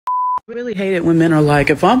Really hate it when men are like,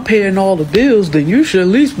 if I'm paying all the bills, then you should at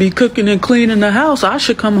least be cooking and cleaning the house. I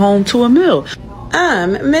should come home to a meal.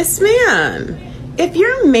 Miss Ma'am, if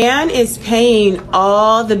your man is paying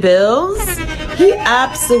all the bills, he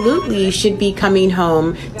absolutely should be coming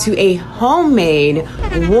home to a homemade,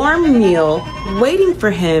 warm meal waiting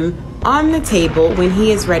for him on the table when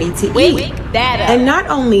he is ready to eat. Wake that up. And not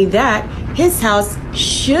only that, his house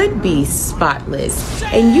should be spotless,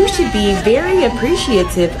 and you should be very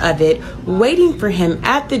appreciative of it, waiting for him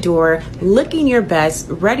at the door, looking your best,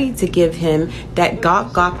 ready to give him that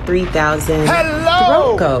Gawk Gawk 3000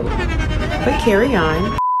 throat go. But carry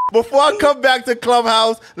on. Before I come back to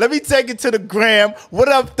Clubhouse, let me take it to the gram. What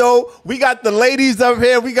up, though? We got the ladies up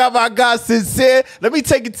here. We got my guy, Sincere. Let me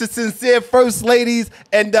take it to Sincere first, ladies.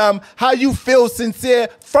 And how you feel, Sincere?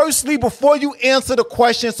 Firstly, before you answer the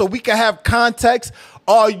question so we can have context,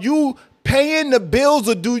 are you paying the bills,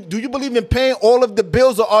 or do you believe in paying all of the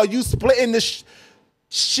bills, or are you splitting the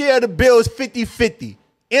share the bills 50-50?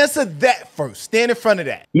 Answer that first. Stand in front of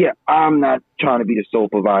that. Yeah, I'm not trying to be the sole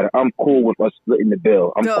provider. I'm cool with us splitting the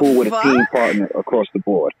bill. I'm cool with a team partner across the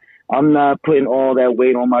board. I'm not putting all that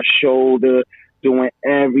weight on my shoulder, doing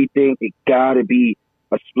everything. It got to be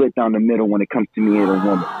a split down the middle when it comes to me and a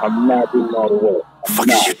woman. I'm not doing all the work. What the fuck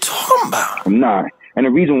is you talking about? I'm not. And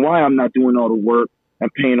the reason why I'm not doing all the work and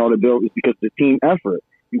paying all the bills is because it's a team effort.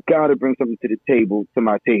 You got to bring something to the table, to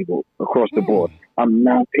my table, across the board. I'm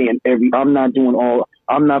not paying I'm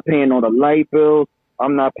not paying all the light bills.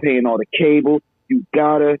 I'm not paying all the cable. You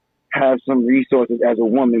got to have some resources as a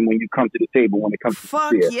woman when you come to the table, when it comes to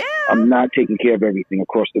Sincere. Yeah. I'm not taking care of everything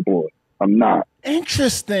across the board. I'm not.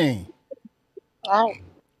 Interesting. Oh.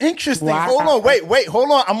 Interesting. Wow. Hold on. Wait. Hold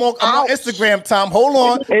on. I'm on Instagram time. Hold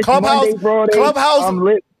on. It's Clubhouse. Monday, Broadway. Clubhouse. I'm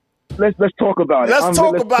lit. Let's talk about it. Let's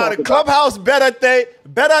talk about it. Clubhouse, Berate,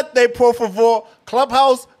 por favor.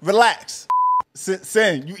 Clubhouse, relax.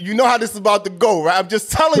 Sin, you know how this is about to go, right? I'm just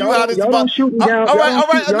telling you how this is about. All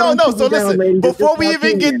right. No. So listen, before we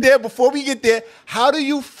get there, how do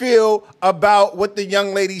you feel about what the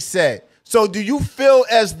young lady said? So do you feel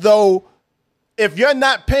as though if you're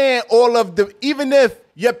not paying even if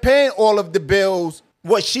you're paying all of the bills,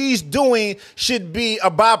 what she's doing should be a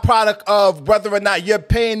byproduct of whether or not you're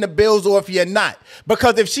paying the bills or if you're not?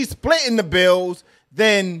 Because if she's splitting the bills,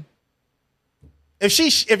 then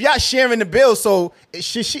if y'all sharing the bills, so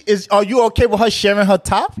are you okay with her sharing her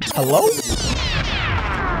top? Hello?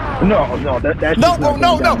 No, that's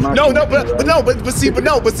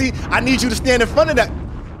but see, I need you to stand in front of that.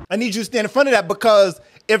 Because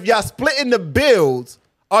if y'all splitting the bills,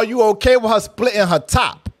 are you okay with her splitting her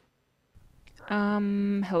top?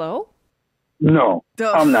 Hello? No,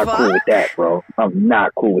 I'm not cool with that, bro. I'm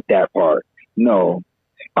not cool with that part. No.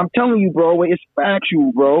 I'm telling you, bro, it's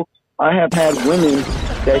factual, bro. I have had women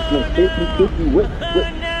that went 50-50 with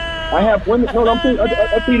I have women, no, I'll tell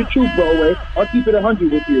you the truth, bro, I'll keep it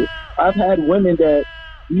 100 with you. I've had women that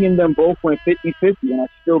me and them both went 50-50, and I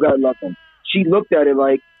still got to love them. She looked at it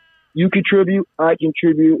like, you contribute, I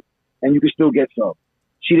contribute, and you can still get some.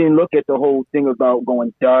 She didn't look at the whole thing about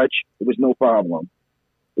going Dutch. It was no problem.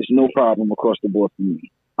 There's no problem across the board for me.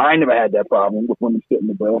 I never had that problem with women splitting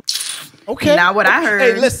the bill. Okay. Not what I heard.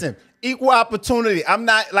 Hey, listen, equal opportunity. I'm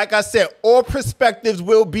not, like I said, all perspectives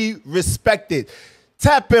will be respected.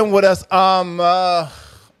 Tap in with us. Y'all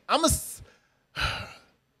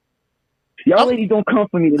ladies don't come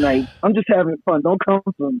for me tonight. I'm just having fun. Don't come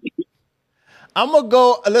for me. I'm gonna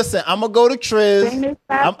go to Triz.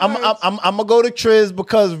 I'm gonna go to Triz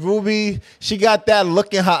because Ruby, she got that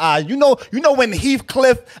look in her eyes. You know when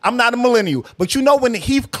Heathcliff, I'm not a millennial, but you know when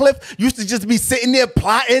Heathcliff used to just be sitting there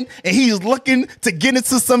plotting and he's looking to get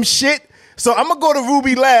into some shit. So I'm gonna go to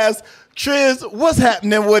Ruby last. Triz, what's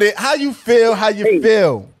happening with it? How you feel?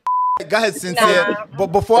 Go ahead, Cynthia. But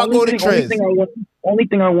before I go to Triz. Only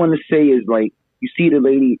thing I want to say is, like, you see the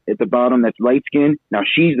lady at the bottom that's light skinned. Now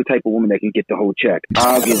she's the type of woman that can get the whole check.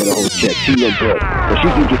 I'll give her the whole check. She look good, but she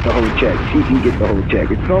can get the whole check.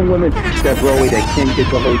 It's some women that Broadway that can get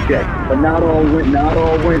the whole check, but not all women. You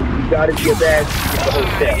gotta get that to get the whole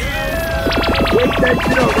check. Wake that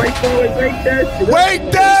shit up, right, boy?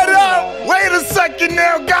 Wake that up. Wait a second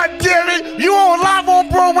now, God damn it! You on Live on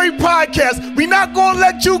Broadway podcast. We not gonna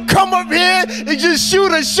let you come up here and just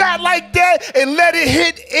shoot a shot like that and let it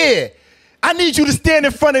hit air. I need you to stand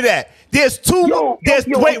in front of that. There's two.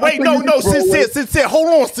 Sincere. Hold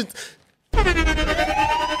on.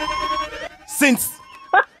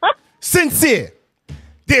 Sincere.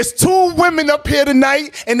 There's two women up here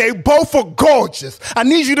tonight, and they both are gorgeous. I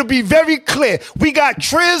need you to be very clear. We got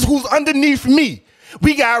Triz, who's underneath me.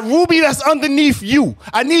 We got Ruby that's underneath you.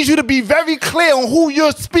 I need you to be very clear on who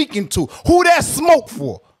you're speaking to. Who that smoke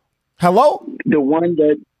for? Hello? The one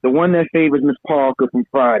that favors Miss Parker from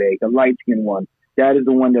Friday, the light-skinned one. That is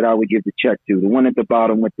the one that I would give the check to. The one at the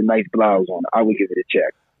bottom with the nice blouse on. I would give it a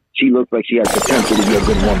check. She looks like she has potential to be a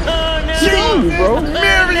good woman. Jeez, bro.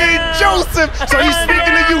 Marion Joseph. So he's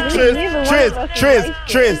speaking to you,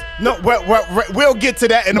 Triz. No, we'll get to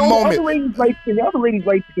that in a moment. The other lady's light-skinned. The other lady's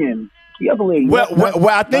light-skinned. The other lady. Well,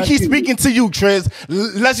 I think he's speaking to you, Triz.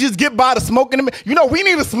 Let's just get by the smoking. You know, we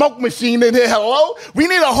need a smoke machine in here. Hello? We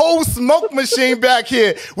need a whole smoke machine back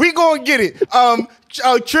here. We gonna get it.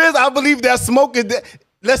 Triz, I believe that smoke is...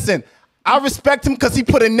 Listen, I respect him because he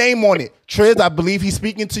put a name on it. Triz, I believe he's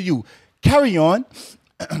speaking to you. Carry on.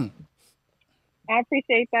 I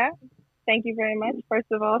appreciate that. Thank you very much.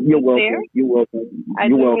 First of all, you're welcome. You're welcome. I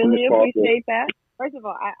really appreciate that. First of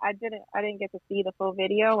all, I didn't get to see the full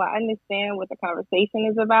video. I understand what the conversation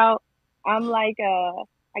is about. I'm like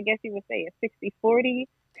I guess you would say a 60-40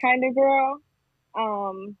 kind of girl.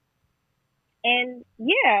 And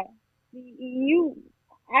yeah,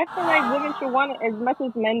 I feel like women should want it as much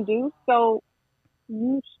as men do. So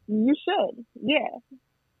you should. Yeah.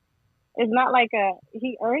 It's not like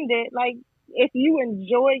he earned it. Like, if you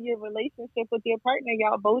enjoy your relationship with your partner,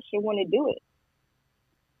 y'all both should want to do it.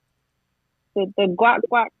 The Guac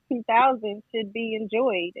Guac 2000 should be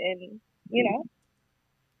enjoyed, and you know.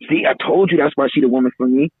 See, I told you that's why she's the woman for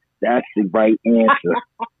me. That's the right answer.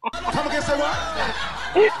 Come again, say what?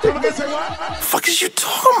 Come again, say what? Fuck is you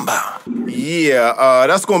talking about? Yeah,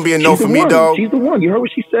 that's gonna be a no for me, dog. She's the one. You heard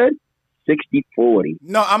what she said? 60-40.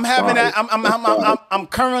 No, I'm having that. I'm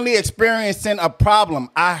currently experiencing a problem.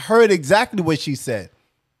 I heard exactly what she said.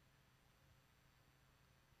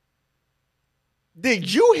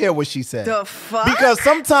 Did you hear what she said? The fuck? Because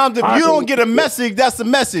sometimes if you don't get a message, that's a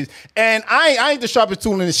message. And I ain't the sharpest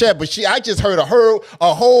tool in the shed, but I just heard a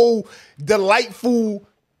whole delightful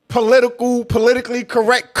politically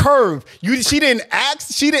correct curve. She didn't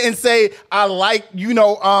ask. She didn't say, I like, you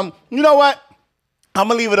know what? I'm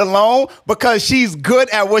gonna leave it alone because she's good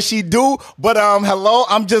at what she do. But hello,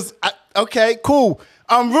 okay, cool.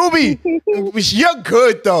 Ruby, you're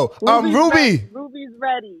good though. Ruby. Ruby's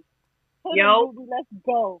ready. Yo, Ruby, let's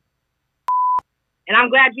go. And I'm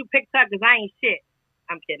glad you picked up because I ain't shit.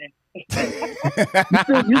 I'm kidding.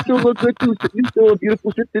 you still look good too. You still a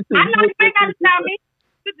beautiful sister too. I know you ain't got to tell me.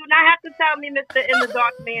 You do not have to tell me, Mr. In the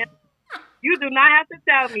Dark Man. You do not have to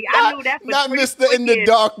tell me. I knew that's not Mr. In the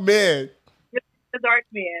Dark Man. The Dark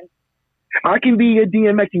Man. I can be your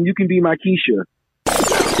DMX and you can be my Keisha.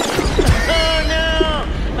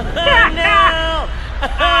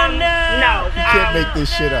 No. You can't make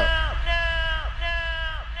this shit up.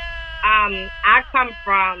 I come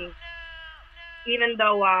from, even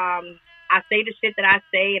though I say the shit that I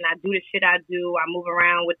say and I do the shit I do, I move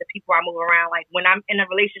around with the people I move around. Like when I'm in a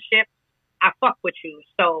relationship, I fuck with you.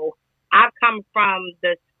 So I come from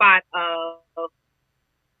the spot of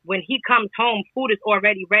when he comes home, food is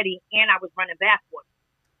already ready, and I was running bathwater.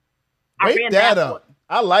 Wake that up.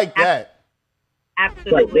 I like that.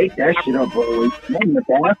 Absolutely. Like, wake that shit up, bro. Running the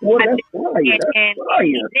bathwater, that's fire. That's fire.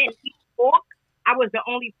 And then he pork. I was the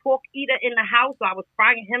only pork eater in the house, so I was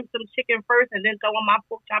frying him some chicken first and then throwing my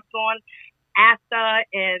pork chops on after,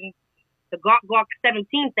 and the Gawk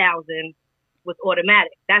 17,000 was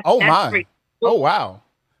automatic. That's my. Great. Oh, wow.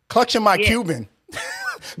 Clutching my Cuban.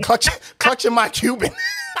 Clutching my Cuban.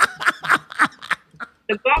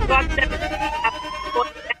 The Gawk 17,000.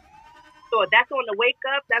 So that's on the wake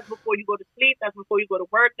up. That's before you go to sleep. That's before you go to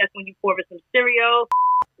work. That's when you pour in some cereal.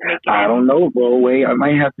 I don't know, Broadway. I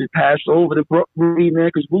might have to pass over the Ruby, man,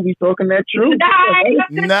 because Ruby's talking that truth.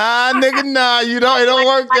 Nah, nigga, nah. You don't. It don't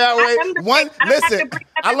work that way.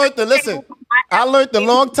 I learned a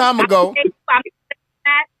long time ago.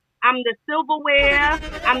 I'm the silverware.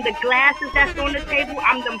 I'm the glasses that's on the table.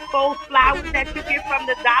 I'm them faux flowers that you get from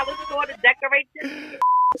the dollar store to decorate this.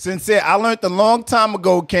 Sincere, I learned a long time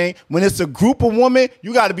ago, Kane, when it's a group of women,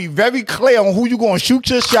 you got to be very clear on who you're going to shoot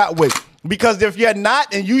your shot with. Because if you're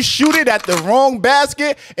not and you shoot it at the wrong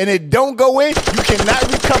basket and it don't go in, you cannot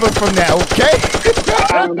recover from that, okay?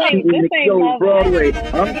 I'm shooting the Broadway.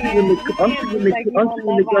 I'm shooting the gun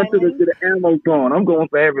to the ammo's gone. I'm going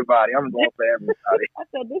for everybody. I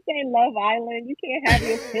said, this ain't Love Island. You can't have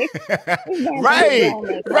your pick.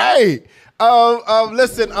 Right.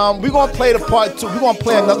 Listen, we're going to play the part 2. We're going to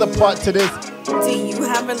play another part to this. Do you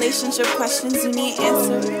have relationship questions you need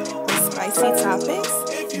answered? Spicy topics?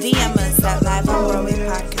 DM us at Live on Broadway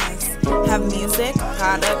Podcast. Have music,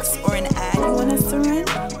 products, or an ad you want us to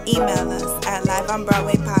run? Email us at Live on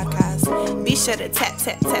Broadway Podcast. Be sure to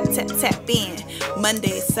tap in.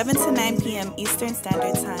 Mondays, 7 to 9 p.m. Eastern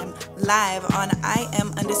Standard Time. Live on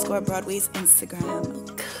IM_Broadway's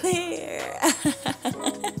Instagram. Clear.